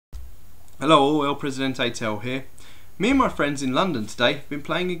Hello all, El Presidente Tel here. Me and my friends in London today have been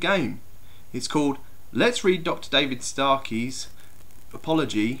playing a game. It's called Let's Read Dr. David Starkey's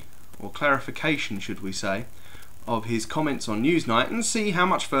apology, or clarification should we say, of his comments on Newsnight and see how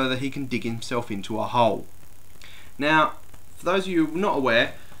much further he can dig himself into a hole. Now, for those of you not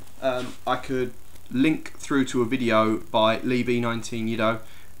aware, I could link through to a video by Lee B19 Yido,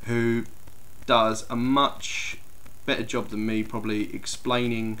 who does a much better job than me probably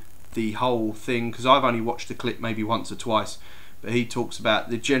explaining the whole thing, because I've only watched the clip maybe once or twice, but he talks about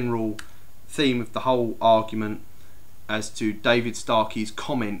the general theme of the whole argument as to David Starkey's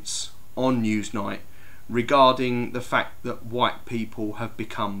comments on Newsnight regarding the fact that white people have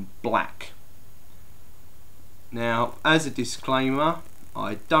become black. Now, as a disclaimer,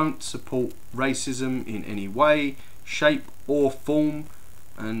 I don't support racism in any way, shape or form,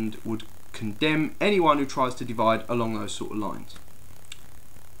 and would condemn anyone who tries to divide along those sort of lines.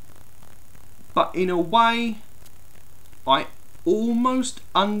 But in a way, I almost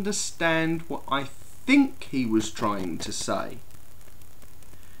understand what I think he was trying to say.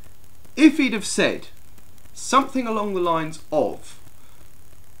 If he'd have said something along the lines of,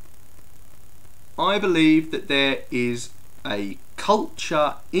 I believe that there is a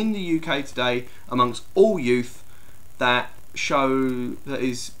culture in the UK today amongst all youth that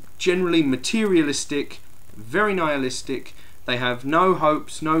is generally materialistic, very nihilistic, they have no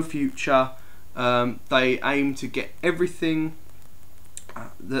hopes, no future. They aim to get everything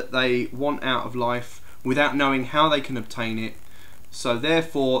that they want out of life without knowing how they can obtain it. So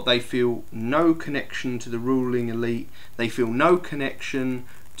therefore they feel no connection to the ruling elite. They feel no connection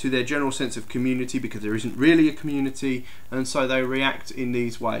to their general sense of community because there isn't really a community, and so they react in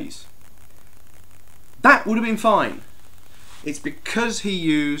these ways. That would have been fine. It's because he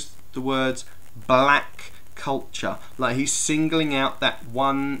used the words black culture, like he's singling out that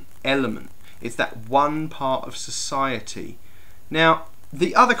one element. It's that one part of society. Now,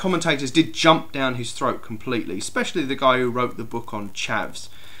 the other commentators did jump down his throat completely, especially the guy who wrote the book on chavs.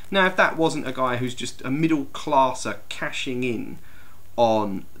 Now, if that wasn't a guy who's just a middle classer cashing in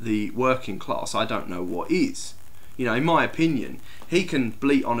on the working class, I don't know what is. You know, in my opinion, he can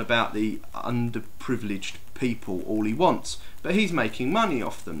bleat on about the underprivileged people all he wants, but he's making money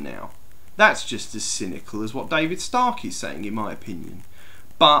off them now. That's just as cynical as what David Starkey's saying, in my opinion.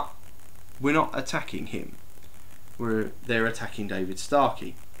 But we're not attacking him. They're attacking David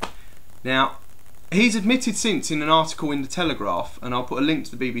Starkey. Now, he's admitted since in an article in the Telegraph, and I'll put a link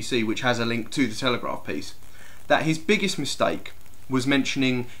to the BBC which has a link to the Telegraph piece, that his biggest mistake was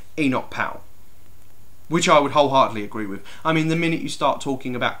mentioning Enoch Powell, which I would wholeheartedly agree with. I mean, the minute you start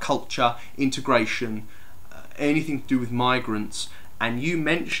talking about culture, integration, anything to do with migrants, and you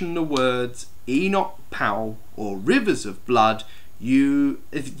mention the words Enoch Powell or rivers of blood,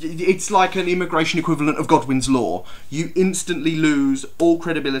 it's like an immigration equivalent of Godwin's law. You instantly lose all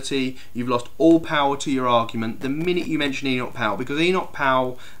credibility, you've lost all power to your argument the minute you mention Enoch Powell, because Enoch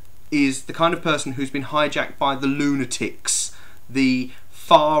Powell is the kind of person who's been hijacked by the lunatics, the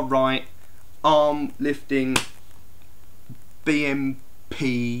far right, arm lifting,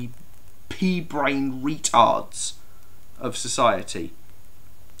 BMP, pea-brain retards of society,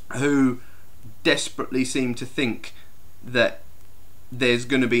 who desperately seem to think that there's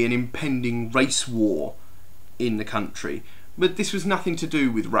going to be an impending race war in the country. But this was nothing to do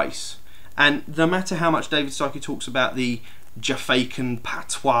with race. And no matter how much David Starkey talks about the Jafaican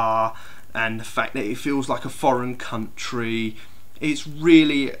patois and the fact that it feels like a foreign country, it's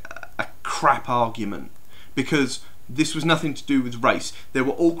really a crap argument, because this was nothing to do with race. There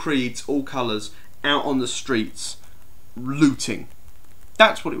were all creeds, all colours, out on the streets, looting.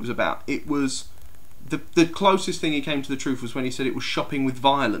 That's what it was about. It was the closest thing he came to the truth was when he said it was shopping with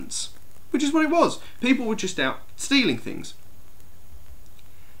violence, which is what it was. People were just out stealing things.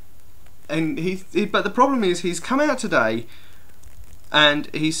 And but the problem is, he's come out today and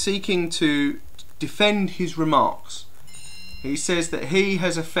he's seeking to defend his remarks. He says that he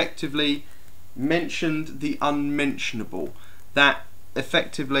has effectively mentioned the unmentionable, that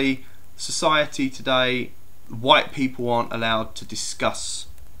effectively society today, white people aren't allowed to discuss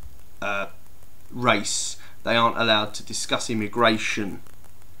race, they aren't allowed to discuss immigration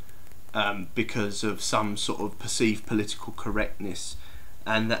because of some sort of perceived political correctness,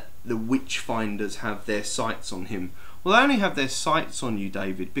 and that the witch finders have their sights on him. Well, they only have their sights on you,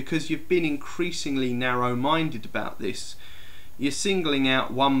 David, because you've been increasingly narrow-minded about this. You're singling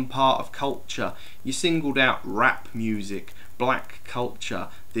out one part of culture. You singled out rap music, black culture,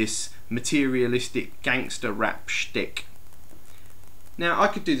 this materialistic gangster rap shtick. Now, I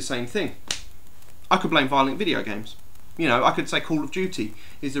could do the same thing. I could blame violent video games. You know, I could say Call of Duty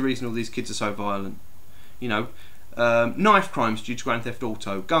is the reason all these kids are so violent. You know, knife crime is due to Grand Theft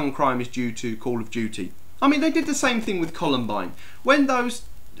Auto. Gun crime is due to Call of Duty. I mean, they did the same thing with Columbine. When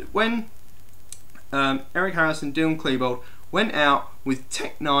Eric Harris and Dylan Klebold went out with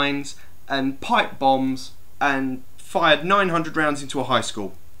Tech 9s and pipe bombs and fired 900 rounds into a high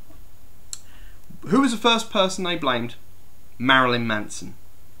school, who was the first person they blamed? Marilyn Manson.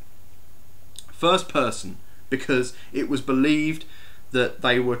 First person, because it was believed that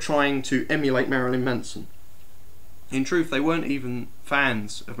they were trying to emulate Marilyn Manson. In truth, they weren't even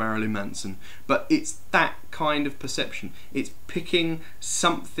fans of Marilyn Manson, but it's that kind of perception. It's picking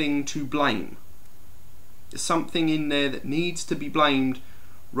something to blame. There's something in there that needs to be blamed,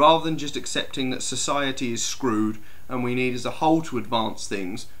 rather than just accepting that society is screwed and we need as a whole to advance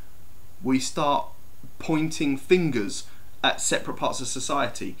things. We start pointing fingers at separate parts of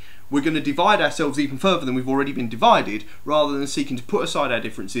society. We're going to divide ourselves even further than we've already been divided, rather than seeking to put aside our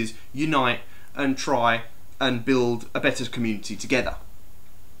differences, unite and try and build a better community together.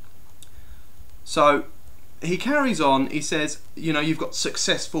 So he carries on, he says, you know, you've got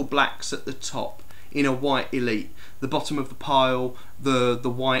successful blacks at the top in a white elite, the bottom of the pile, the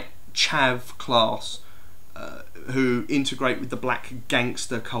white chav class, who integrate with the black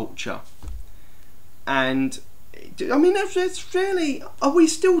gangster culture. And I mean, it's really, are we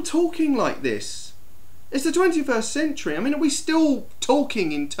still talking like this? It's the 21st century. I mean, are we still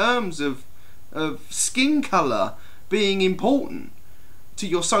talking in terms of skin colour being important to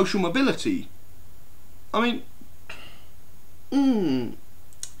your social mobility? I mean,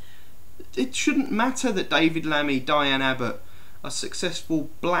 it shouldn't matter that David Lammy, Diane Abbott are successful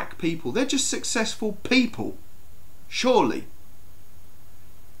black people. They're just successful people, surely.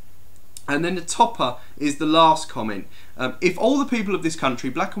 And then the topper is the last comment. If all the people of this country,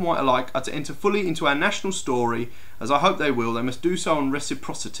 black and white alike, are to enter fully into our national story, as I hope they will, they must do so on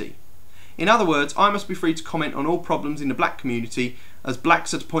reciprocity. In other words, I must be free to comment on all problems in the black community, as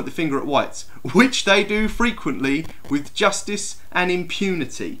blacks are to point the finger at whites, which they do frequently with justice and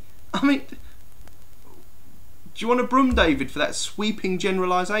impunity. I mean, do you want to broom David for that sweeping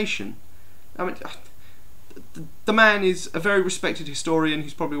generalisation? I mean, the man is a very respected historian.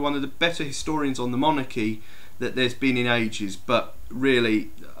 He's probably one of the better historians on the monarchy that there's been in ages, but really,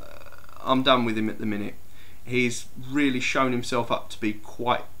 I'm done with him at the minute. He's really shown himself up to be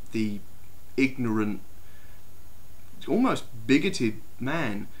quite the ignorant, almost bigoted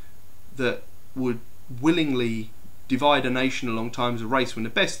man that would willingly divide a nation along times of race, when the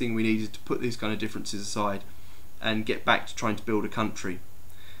best thing we need is to put these kind of differences aside and get back to trying to build a country.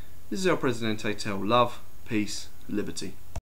 This is El Presidente Tell. Love, peace, liberty.